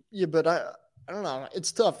 but I don't know.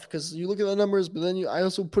 It's tough because you look at the numbers, but then I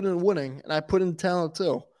also put in winning and I put in talent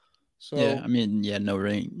too. So no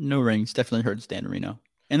rings definitely hurts Dan Marino,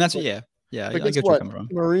 and that's Yeah, I get you coming from.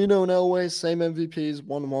 Marino and Elway, same MVPs,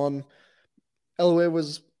 1-1. Elway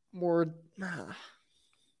was more.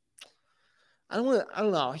 I don't know. I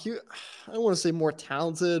don't want to say more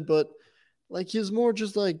talented, but like he was more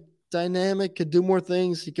just like dynamic, could do more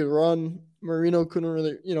things. He could run. Marino couldn't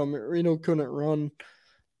really, Marino couldn't run.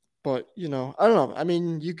 But I don't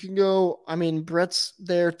know. You can go. Brett's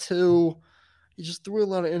there too. He just threw a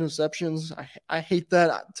lot of interceptions. I hate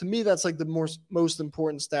that. To me, that's like the most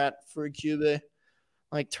important stat for a QB,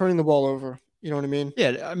 like turning the ball over. You know what I mean?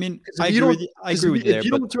 Yeah, I agree with you. If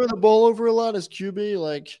you don't turn the ball over a lot as QB,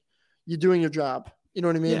 like you're doing your job. You know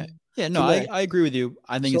what I mean? Yeah. No, I agree with you.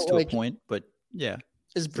 I think it's to a point, but yeah.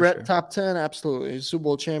 Is Brett top 10? Absolutely. He's Super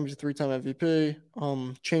Bowl champion, 3-time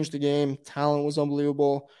MVP. Changed the game. Talent was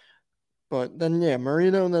unbelievable. But then,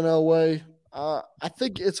 Marino and then Elway. I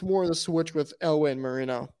think it's more the switch with Elway and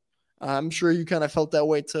Marino. I'm sure you kind of felt that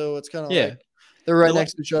way too. It's kind of like they're right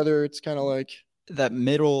next to each other. It's kind of like that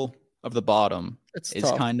middle of the bottom is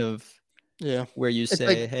tough. kind of where you say,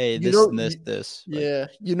 like, hey, this. Yeah,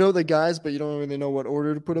 you know the guys, but you don't really know what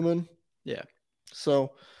order to put them in. Yeah.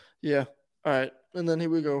 So, yeah. All right. And then here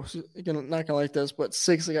we go. Again, not gonna like this, but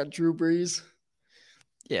 6, I got Drew Brees.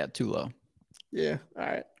 Yeah, too low. Yeah. All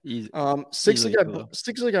right. Easy. 6, I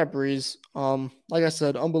got Brees. Like I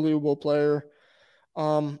said, unbelievable player.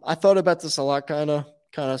 I thought about this a lot, kind of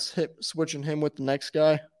switching him with the next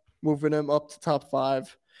guy, moving him up to top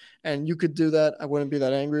 5, and you could do that. I wouldn't be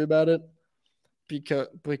that angry about it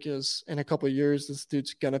because in a couple of years this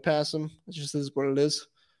dude's gonna pass him. It just is what it is,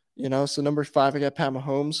 you know. So number 5, I got Pat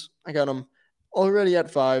Mahomes. I got him already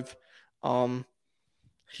at 5.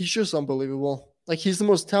 He's just unbelievable. Like, he's the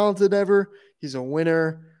most talented ever. He's a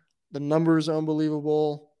winner. The numbers are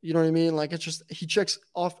unbelievable. You know what I mean? Like, it's just he checks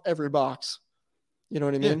off every box. You know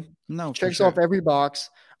what I mean? Yeah, no, checks off every box.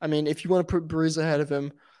 I mean, if you want to put Brees ahead of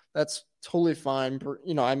him, that's totally fine.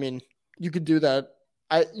 You know, I mean, you could do that.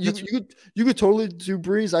 You could totally do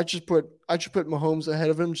Brees. I should put Mahomes ahead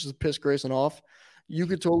of him just to piss Grayson off. You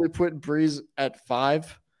could totally put Brees at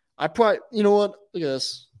 5. I probably, you know what? Look at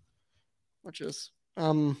this. Watch this.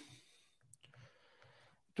 Doing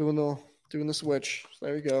the switch. So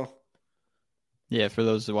there we go. Yeah, for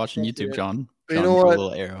those watching YouTube, John. But you know what? A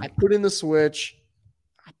little arrow. I put in the switch.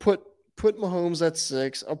 I put Mahomes at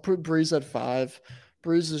 6. I'll put Brees at 5.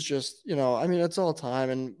 Brees is just, you know, I mean, it's all time,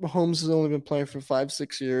 and Mahomes has only been playing for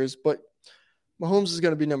 5-6 years, but Mahomes is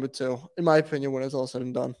going to be number 2, in my opinion, when it's all said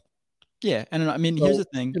and done. Yeah, and I mean, here's the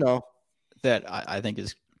thing, you know, that I think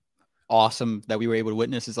is awesome that we were able to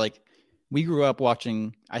witness is, like, we grew up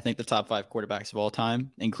watching, I think, the top 5 quarterbacks of all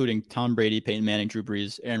time, including Tom Brady, Peyton Manning, Drew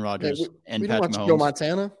Brees, Aaron Rodgers, and Patrick Mahomes. Joe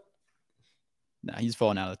Montana? Nah, he's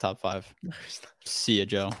falling out of the top 5. See ya,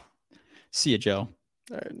 Joe.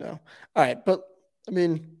 All right, no. All right, but I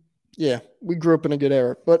mean, yeah, we grew up in a good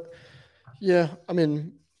era. But yeah, I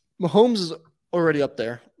mean, Mahomes is already up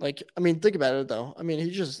there. Like, I mean, think about it though. I mean,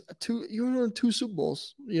 he just you won 2 Super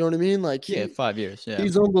Bowls. You know what I mean? Like, 5 years. Yeah,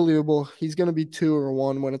 he's unbelievable. He's gonna be 2 or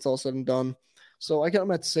 1 when it's all said and done. So I got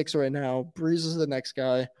him at 6 right now. Brees is the next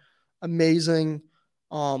guy. Amazing.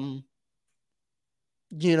 You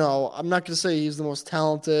know, I'm not gonna say he's the most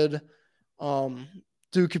talented.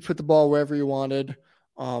 Dude could put the ball wherever he wanted.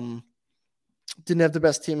 Didn't have the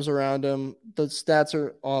best teams around him. The stats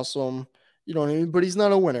are awesome. You know what I mean? But he's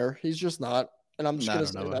not a winner. He's just not. And I'm just going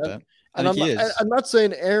to say that. And I'm not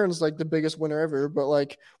saying Aaron's like the biggest winner ever, but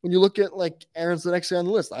like when you look at like Aaron's the next guy on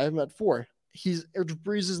the list, I have him at 4.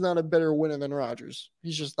 Brees is not a better winner than Rodgers.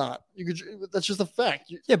 He's just not. That's just a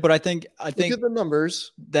fact. Yeah, but I think look at the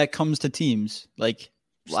numbers. That comes to teams. Like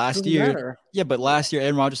last year. Matter. Yeah, but last year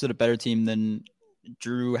Aaron Rodgers did a better team than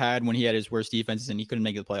Drew had when he had his worst defenses and he couldn't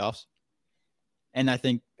make the playoffs. And I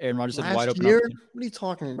think Aaron Rodgers had wide open. What are you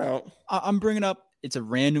talking about? I'm bringing up, it's a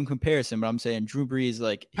random comparison, but I'm saying Drew Brees,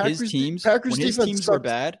 like Packers his teams defense were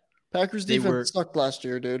bad. Packers defense sucked last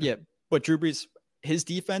year, dude. Yeah, but Drew Brees, his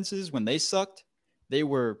defenses, when they sucked, they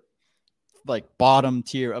were like bottom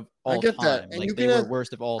tier of all time. That. And like they were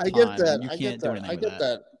worst of all time. I get that. You can't do anything with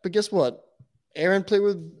that. But guess what? Aaron played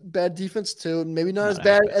with bad defense too. Maybe not as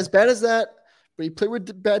bad as that, but he played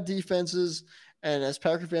with bad defenses. And as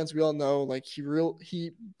Packer fans, we all know, like he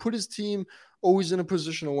put his team always in a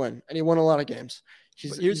position to win, and he won a lot of games.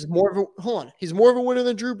 He's more of a winner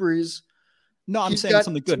than Drew Brees. No, I'm saying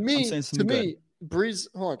something good. To me, Brees.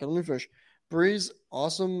 Hold on, let me finish. Brees,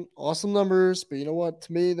 awesome numbers, but you know what?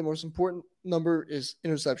 To me, the most important number is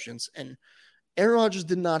interceptions. And Aaron Rodgers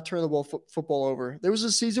did not turn the football over. There was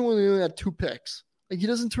a season when he only had 2 picks. Like, he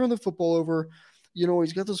doesn't turn the football over. You know,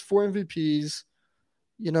 he's got those 4 MVPs.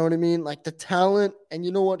 You know what I mean? Like the talent, and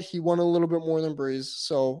you know what? He won a little bit more than Brees,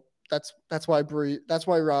 so that's why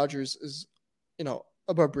Rodgers is, you know,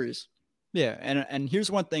 above Brees. Yeah, and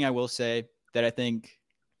here's one thing I will say that I think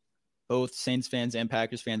both Saints fans and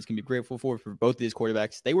Packers fans can be grateful for both of these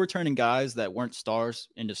quarterbacks. They were turning guys that weren't stars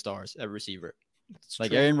into stars at receiver.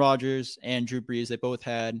 Like Aaron Rodgers and Drew Brees, they both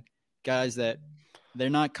had guys that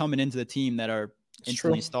they're not coming into the team that are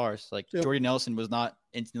instantly stars. Like Jordy Nelson was not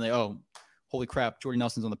instantly, holy crap, Jordy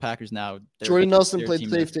Nelson's on the Packers now. Jordy Nelson played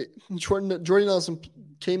safety. Jordy Nelson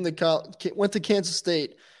went to Kansas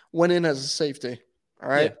State, went in as a safety. All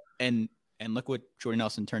right. Yeah. And look what Jordy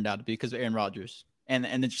Nelson turned out to be because of Aaron Rodgers. And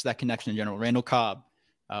just that connection in general. Randall Cobb.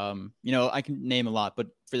 You know, I can name a lot. But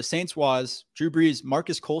for the Saints was Drew Brees,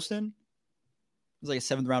 Marcus Colston was like a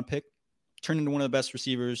 7th round pick. Turned into one of the best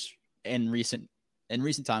receivers in recent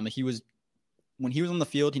time. Like he was when he was on the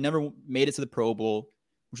field, he never made it to the Pro Bowl,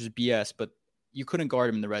 which was BS, but you couldn't guard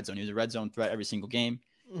him in the red zone. He was a red zone threat every single game.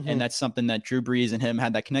 Mm-hmm. And that's something that Drew Brees and him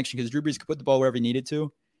had that connection because Drew Brees could put the ball wherever he needed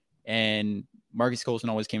to. And Marcus Colston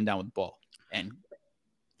always came down with the ball. And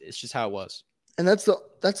it's just how it was. And that's the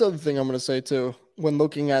other thing I'm going to say, too, when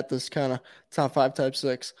looking at this kind of top 5, type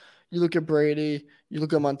 6. You look at Brady, you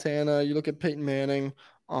look at Montana, you look at Peyton Manning,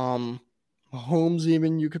 Mahomes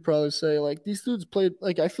even, you could probably say. Like, these dudes played,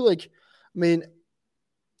 like, I feel like, I mean,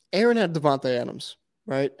 Aaron had Devontae Adams,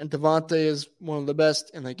 right? And Devontae is one of the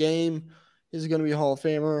best in the game. He's going to be a Hall of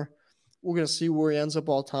Famer. We're going to see where he ends up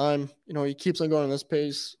all time. You know, he keeps on going at this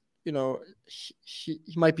pace. You know, he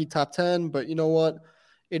might be top 10, but you know what?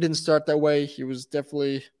 It didn't start that way. He was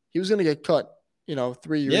going to get cut,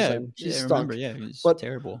 3 years in. He stunk. He was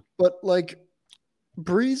terrible. But, like,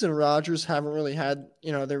 Brees and Rodgers haven't really had,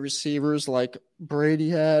 their receivers like Brady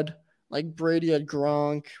had. Like, Brady had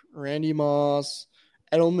Gronk, Randy Moss,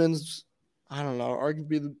 Edelman's, I don't know,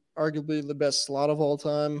 arguably the best slot of all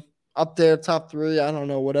time. Up there, top 3, I don't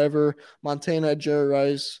know, whatever. Montana had Jerry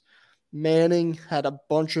Rice. Manning had a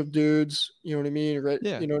bunch of dudes, you know what I mean?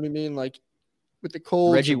 Yeah. You know what I mean? Like, with the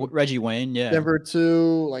Colts. Reggie Wayne, yeah. Denver,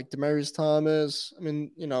 too, like Demaryius Thomas. I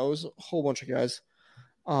mean, it was a whole bunch of guys.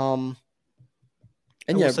 And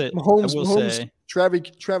Mahomes,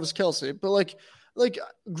 Travis Kelce. But, like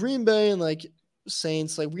Green Bay and, like,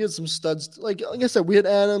 Saints, like, we had some studs. Like I said, we had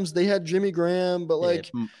Adams. They had Jimmy Graham. But, like,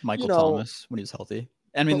 Michael Thomas when he was healthy.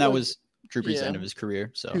 I mean, that was Drew Brees' end of his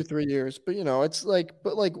career. So 2-3 years. But, it's like –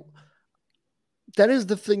 but, like, that is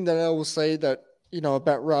the thing that I will say that,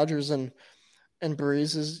 about Rodgers and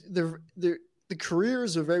Brees is the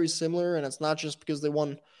careers are very similar, and it's not just because they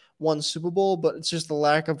won one Super Bowl, but it's just the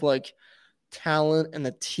lack of, like, talent and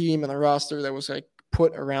the team and the roster that was, like,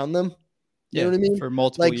 put around them. You know what I mean? For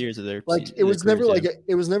multiple years of their it was never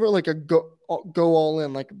like a go all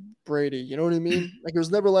in like Brady. You know what I mean? Like, it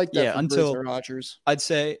was never like that. Yeah, until Rodgers. I'd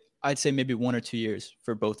say maybe 1 or 2 years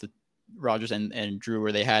for both the Rodgers and Drew,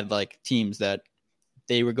 where they had like teams that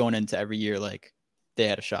they were going into every year like they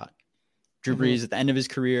had a shot. Drew Brees at the end of his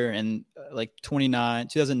career and like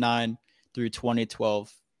 2009 through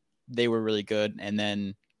 2012, they were really good, and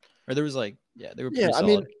then there was like. Yeah, they were pretty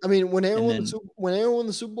solid. I mean, when Aaron won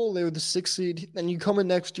the Super Bowl, they were the 6th seed. Then you come in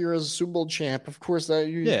next year as a Super Bowl champ. Of course, that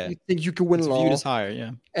you think you could win it all. Viewed as higher,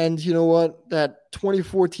 yeah. And you know what? That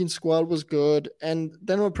 2014 squad was good. And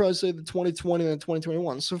then I would probably say the 2020 and the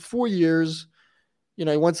 2021. So 4 years, he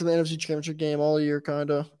went to the NFC Championship game all year,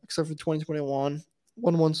 kind of, except for 2021.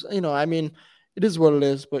 Won once, I mean, it is what it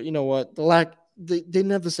is. But you know what? They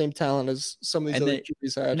didn't have the same talent as some of these other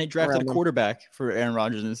QBs had. And they drafted a quarterback for Aaron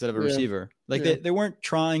Rodgers instead of a receiver. Like, they weren't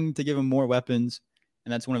trying to give him more weapons,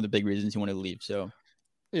 and that's one of the big reasons he wanted to leave. So,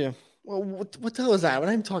 yeah. Well, what the hell is that? When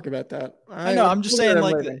I'm talking about that, I know. I'm just saying,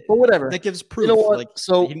 like, but whatever. That gives proof. You know what? Like,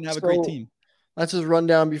 so he didn't have a great team. Let's just run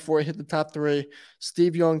down before I hit the top 3.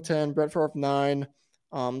 Steve Young 10, Brett Favre 9,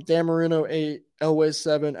 Dan Marino 8, Elway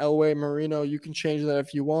 7, Elway Marino. You can change that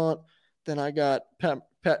if you want. Then I got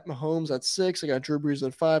Pat Mahomes at 6. I got Drew Brees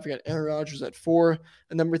at 5. I got Aaron Rodgers at 4.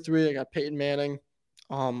 And number 3, I got Peyton Manning.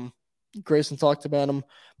 Grayson talked about him.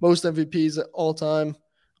 Most MVPs at all time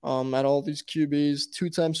at all these QBs.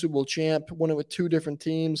 2-time Super Bowl champ. Won it with 2 different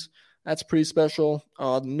teams. That's pretty special.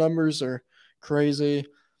 The numbers are crazy.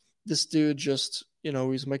 This dude just, he's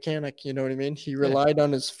a mechanic. You know what I mean? He relied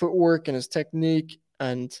on his footwork and his technique.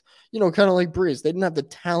 And, kind of like Brees. They didn't have the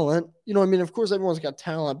talent. You know what I mean? Of course, everyone's got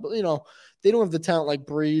talent. But, they don't have the talent like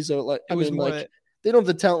Brees or like they don't have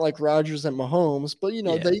the talent like Rodgers and Mahomes, but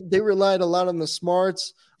they relied a lot on the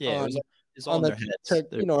smarts, it's all on their heads.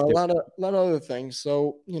 A lot of other things.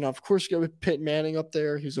 So of course you got Peyton Manning up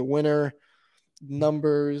there. He's a winner.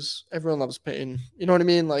 Numbers, everyone loves Peyton. You know what I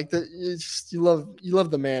mean? Like you love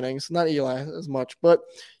the Mannings, not Eli as much, but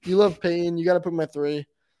you love Peyton. You got to put him at 3.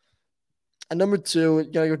 And number 2,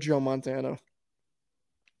 you got to go Joe Montana.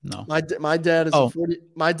 No, my dad is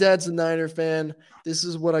my dad's a Niner fan. This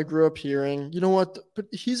is what I grew up hearing. You know what? But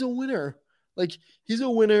he's a winner. Like, he's a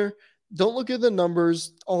winner. Don't look at the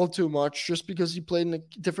numbers all too much just because he played in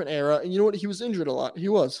a different era. And you know what? He was injured a lot. He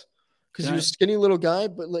was, because he was a skinny little guy,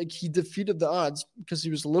 but like, he defeated the odds because he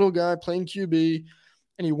was a little guy playing QB,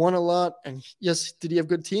 and he won a lot. And yes, did he have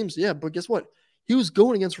good teams? Yeah, but guess what? He was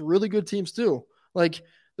going against really good teams too. Like,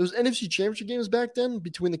 those NFC Championship games back then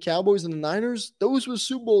between the Cowboys and the Niners, those were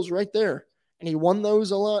Super Bowls right there. And he won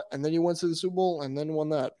those a lot, and then he went to the Super Bowl and then won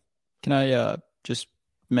that. Can I just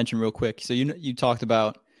mention real quick? So you talked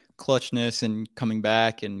about clutchness and coming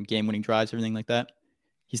back and game-winning drives, everything like that.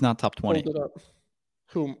 He's not top 20. Hold it up.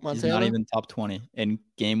 Who, Montana? He's not even top 20 in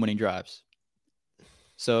game-winning drives.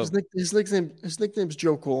 So, his nickname's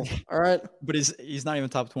Joe Cool. All right, but he's not even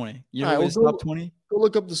top 20. You All know right, who's well, top 20? go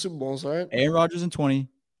look up the Super Bowls. All right, Aaron Rodgers in 20,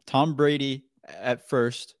 Tom Brady at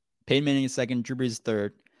first, Peyton Manning in second, Drew Brees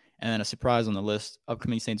third, and then a surprise on the list,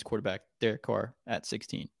 upcoming Saints quarterback Derek Carr at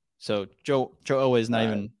 16. So Joe Elway is not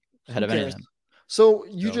even ahead of any of them. So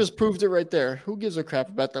you just proved it right there. Who gives a crap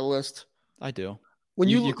about that list? I do. When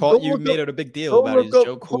you made it a big deal about he's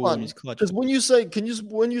Joe Cool and he's clutch. Because when you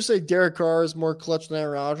say Derek Carr is more clutch than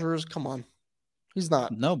Aaron Rodgers, come on, he's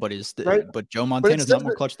not. No, but right? But Joe Montana is not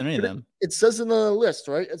more clutch than any of them. It says in the list,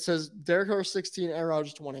 right? It says Derek Carr 16, Aaron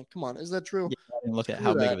Rodgers 20. Come on, is that true? Yeah, I didn't look at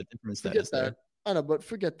how big of a difference that is there. I know, but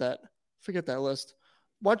forget that. Forget that list.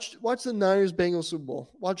 Watch the Niners Bengals Super Bowl.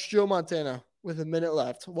 Watch Joe Montana with a minute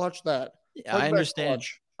left. Watch that. Yeah, I understand.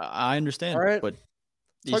 I understand. All right. But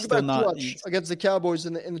talk about clutch against the Cowboys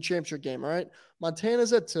in the championship game. All right.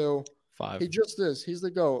 Montana's at 2. 5. He just is. He's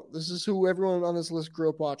the GOAT. This is who everyone on this list grew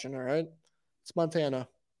up watching. All right. It's Montana.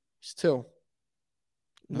 He's 2. Okay.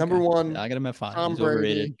 Number 1. I got him at 5. Tom He's Brady.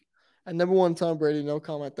 overrated. And number 1, Tom Brady. No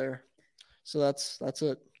comment there. So that's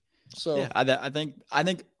it. So yeah, I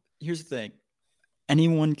think here's the thing.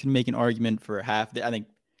 Anyone can make an argument for half. I think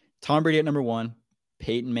Tom Brady at number 1,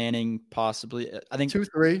 Peyton Manning possibly. I think 2,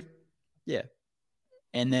 3. Yeah,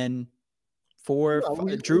 and then 4,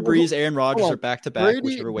 Drew Brees, Aaron Rodgers are back to back.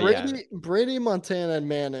 Whichever way you have it. Brady, Montana, and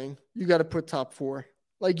Manning. You got to put top 4.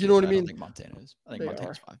 Like you know what I mean? I don't think Montana is. I think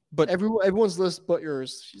Montana's 5. But everyone's list but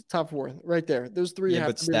yours. Top 4 right there. Those 3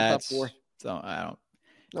 have to be top 4. So I don't.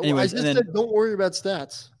 No, anyways, I just said don't worry about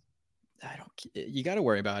stats. You got to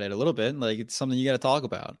worry about it a little bit. Like it's something you got to talk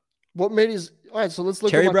about. What made his? All right, so let's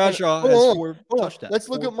look. Terry at Bradshaw has 4 touchdowns. Let's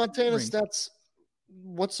look at Montana's stats.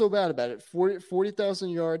 What's so bad about it? 40,000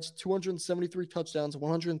 yards, 273 touchdowns,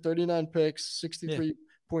 139 picks,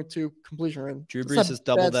 63.2 completion rate. Drew Brees has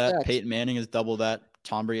double that. Stats. Peyton Manning has double that.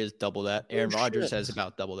 Tom Brady has double that. Aaron Rodgers has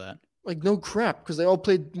about double that. Like no crap, because they all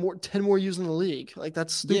played 10 more years in the league. Like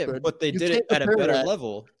that's stupid. Yeah, but they did it at a better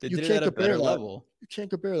level. They did it at a better level. You can't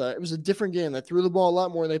compare that. It was a different game. They threw the ball a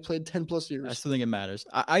lot more. They played 10 plus years. I still think it matters.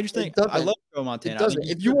 I just think I love Joe Montana. It doesn't.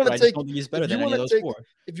 If you want to take, he's better than any of those 4.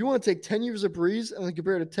 If you want to take 10 years of Brees and then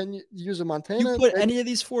compare it to 10 years of Montana, you put any of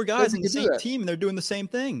these 4 guys in the same team and they're doing the same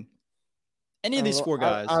thing. Any of these 4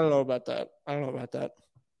 guys. I don't know about that.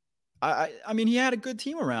 I mean, he had a good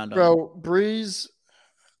team around him. Bro, Brees.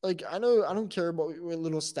 Like, I know I don't care about what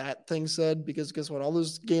little stat thing said because guess what? All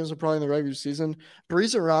those games are probably in the regular season.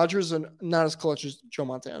 Brees and Rodgers are not as clutch as Joe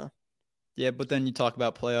Montana. Yeah, but then you talk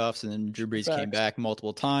about playoffs and then Drew Brees came back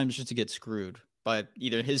multiple times just to get screwed by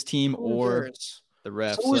either his team or the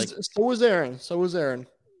refs. So was Aaron.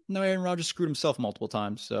 No, Aaron Rodgers screwed himself multiple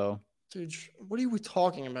times. So, dude, what are we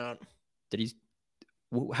talking about?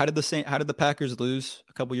 How did the Packers lose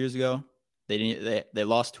a couple years ago? They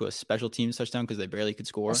lost to a special teams touchdown because they barely could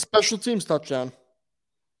score. A special teams touchdown.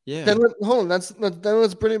 Yeah. Then let's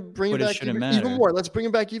bring it back even more. Let's bring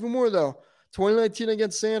it back even more though. 2019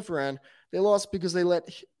 against San Fran, they lost because they let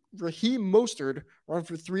Raheem Mostert run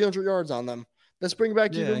for 300 yards on them. Let's bring it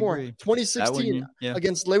back even more. 2016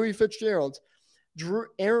 against Larry Fitzgerald,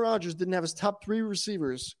 Aaron Rodgers didn't have his top 3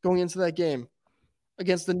 receivers going into that game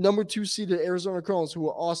against the number 2 seeded Arizona Cardinals, who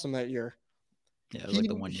were awesome that year. Yeah, like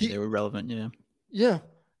the one year they were relevant. Yeah. Yeah.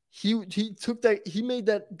 He took that. He made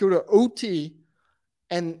that go to OT,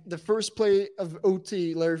 and the first play of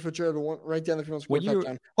OT, Larry Fitzgerald went right down the field and scored a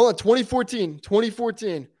touchdown. Hold on,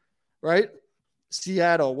 2014, right?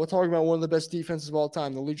 Seattle. We're talking about one of the best defenses of all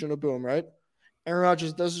time, the Legion of Boom, right? Aaron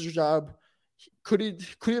Rodgers does his job. Could he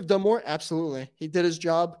have done more? Absolutely. He did his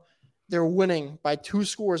job. They're winning by 2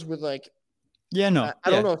 scores with like. Yeah, no. I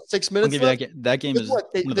don't know. 6 minutes left. That game is one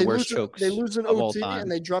of the worst chokes. They lose an OT and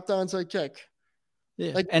they drop down to a kick.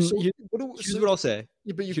 Yeah, here's what I'll say.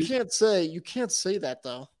 Yeah, but you can't say that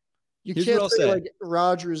though. You can't say like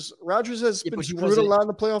Rodgers. Rodgers has been screwed a lot in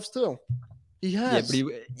the playoffs too. He has.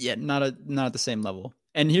 Yeah, but not at the same level.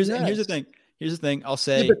 And here's the thing. Here's the thing. I'll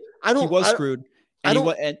say he was screwed. And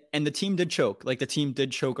the team did choke. Like the team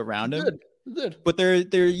did choke around him. It did. But there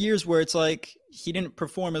are years where it's like he didn't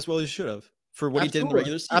perform as well as he should have. For what he did in the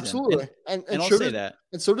regular season. Absolutely. And I'll say that.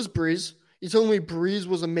 And so does Brees. You telling me Brees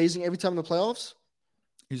was amazing every time in the playoffs?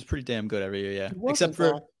 He was pretty damn good every year, yeah. Except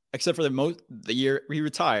for the year he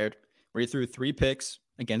retired, where he threw 3 picks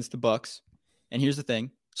against the Bucks. And here's the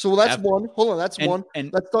thing. So that's one. Hold on, that's one.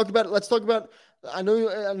 And let's talk about I know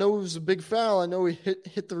it was a big foul. I know he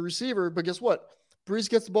hit the receiver, but guess what? Brees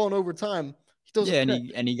gets the ball in overtime. He throws a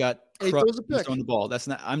pick. and he got crushed throwing the ball.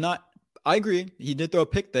 I agree. He did throw a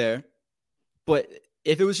pick there. But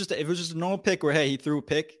if it was just a normal pick where, hey, he threw a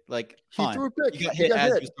pick, like fine. He threw a pick. He got hit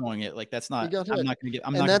as he was throwing it. Like that's not. I'm not gonna get.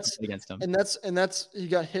 I'm not gonna play against him. And that's he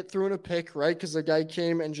got hit throwing a pick, right? Because the guy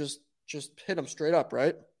came and just hit him straight up,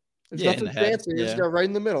 right? There's nothing fancy. He just got right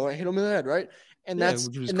in the middle and hit him in the head, right? And that's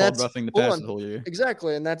roughing the pass the whole year.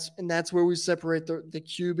 Exactly, and that's where we separate the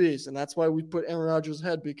QBs, and that's why we put Aaron Rodgers'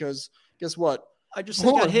 head, because guess what? I just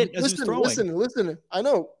got hit as he was throwing. Listen. I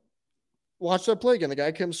know. Watch that play again. The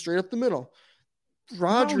guy came straight up the middle.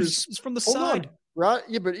 Rodgers is from the side.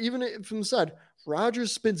 Yeah, but even from the side,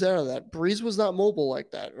 Rodgers spins out of that. Breeze was not mobile like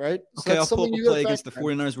that, right? So okay, I'll pull up a play against the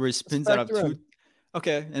 49ers where he spins out of two.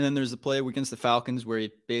 Okay, and then there's the play against the Falcons where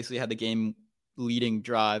he basically had the game-leading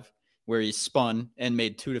drive where he spun and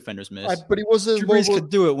made two defenders miss. But he wasn't Drew Brees could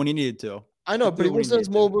do it when he needed to. I know, but he wasn't as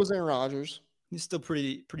mobile as Aaron Rodgers. He's still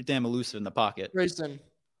pretty damn elusive in the pocket. Grayson,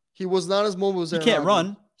 he was not as mobile as Aaron Rodgers.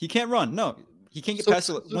 run. He can't run. No, he can't get past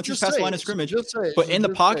once he's past the line of scrimmage. But in the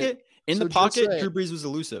pocket, Drew Brees was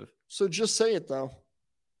elusive. So just say it though.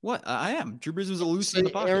 What? I am. Drew Brees was elusive in the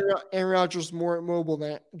pocket. Aaron Rodgers more mobile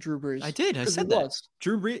than Drew Brees. I did. I said that.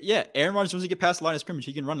 Drew Brees, yeah. Aaron Rodgers, once he get past the line of scrimmage,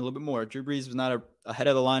 he can run a little bit more. Drew Brees was not ahead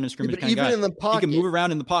of the line of scrimmage kind of guy. In the pocket, he can move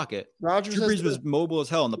around in the pocket. Drew Brees was mobile as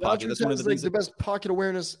hell in the pocket. That's one of the things. The best pocket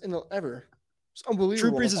awareness ever. It's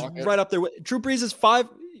unbelievable. Drew Brees is right up there. Drew Brees is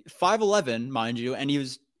 5'11", mind you, and he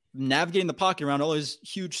was navigating the pocket around all those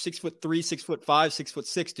huge 6'3", 6'5",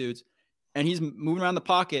 6'6" dudes, and he's moving around the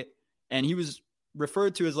pocket, and he was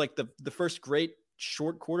referred to as like the first great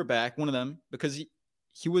short quarterback, one of them, because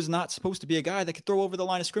he was not supposed to be a guy that could throw over the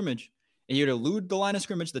line of scrimmage. And he would elude the line of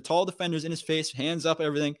scrimmage, the tall defenders in his face, hands up,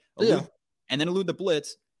 everything, and then elude the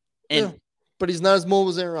blitz. And but he's not as mobile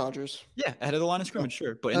as Aaron Rodgers. Yeah, ahead of the line of scrimmage,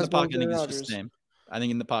 sure. But in the pocket, I think it's just the same. I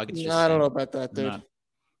think in the pocket, it's just I don't know about that, dude.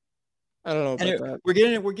 I don't know about that. We're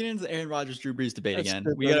getting into the Aaron Rodgers Drew Brees debate again.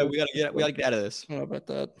 We gotta get out of this. I don't know about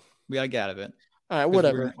that. We gotta get out of it. All right,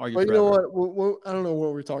 whatever. But you know what? I don't know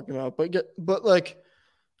what we're talking about, but like,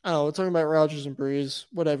 I don't know. We're talking about Rodgers and Brees.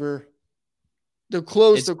 Whatever. They're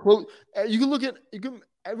close. They're close. You can look at.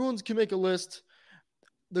 Everyone can make a list.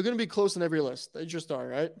 They're going to be close in every list. They just are,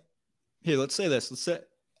 right? Here, let's say this. Let's say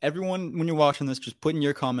everyone, when you're watching this, just put in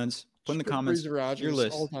your comments. Put in the comments Rodgers, your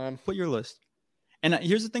list. All time. Put your list. And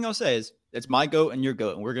here's the thing I'll say is, it's my goat and your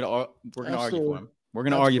goat, and we're gonna argue for him. We're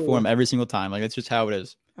gonna argue for him every single time. Like, that's just how it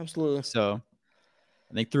is. Absolutely. So,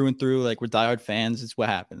 I think through and through, like, we're diehard fans. It's what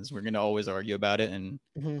happens. We're gonna always argue about it, and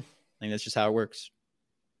I think that's just how it works.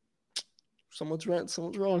 Someone's right.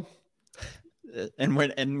 Someone's wrong. And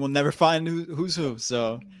we'll never find who's who.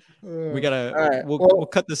 So we gotta we'll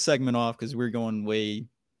cut this segment off because we're going way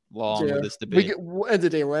long with this debate. We'll end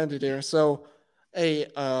it here. So, hey,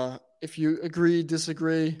 if you agree,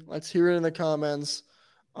 disagree, let's hear it in the comments.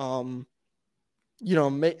 Send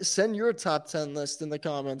your top 10 list in the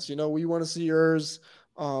comments. We want to see yours.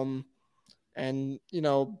 And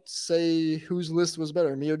say whose list was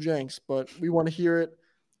better, me or Jenks. But we want to hear it.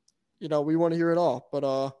 We want to hear it all.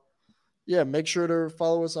 But make sure to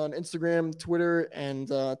follow us on Instagram, Twitter, and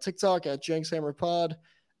TikTok at Jenks Hammer Pod,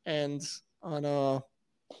 and on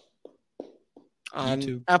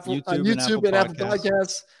YouTube and Apple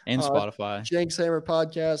Podcasts, and Spotify. Jenks Hammer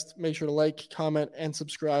Podcast. Make sure to like, comment, and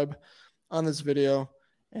subscribe on this video.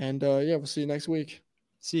 And we'll see you next week.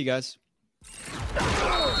 See you guys.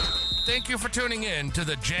 Thank you for tuning in to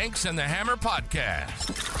the Jenks and the Hammer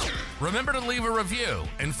Podcast. Remember to leave a review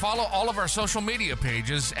and follow all of our social media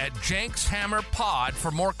pages at Jenks Hammer Pod for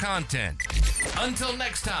more content. Until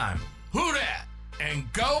next time, who dat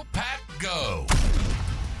and go Pack Go!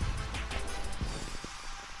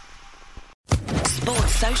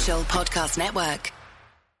 Sports Social Podcast Network.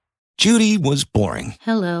 Judy was boring.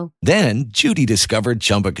 Hello. Then Judy discovered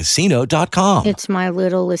ChumbaCasino.com. It's my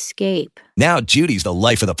little escape. Now Judy's the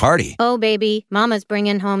life of the party. Oh, baby, mama's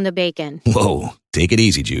bringing home the bacon. Whoa, take it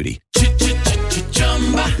easy, Judy.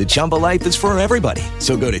 The Chumba life is for everybody.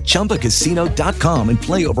 So go to ChumbaCasino.com and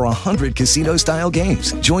play over 100 casino-style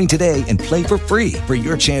games. Join today and play for free for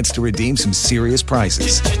your chance to redeem some serious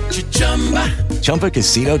prizes.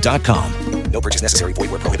 ChumbaCasino.com. No purchase necessary.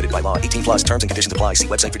 Void where prohibited by law. 18+ terms and conditions apply. See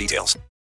website for details.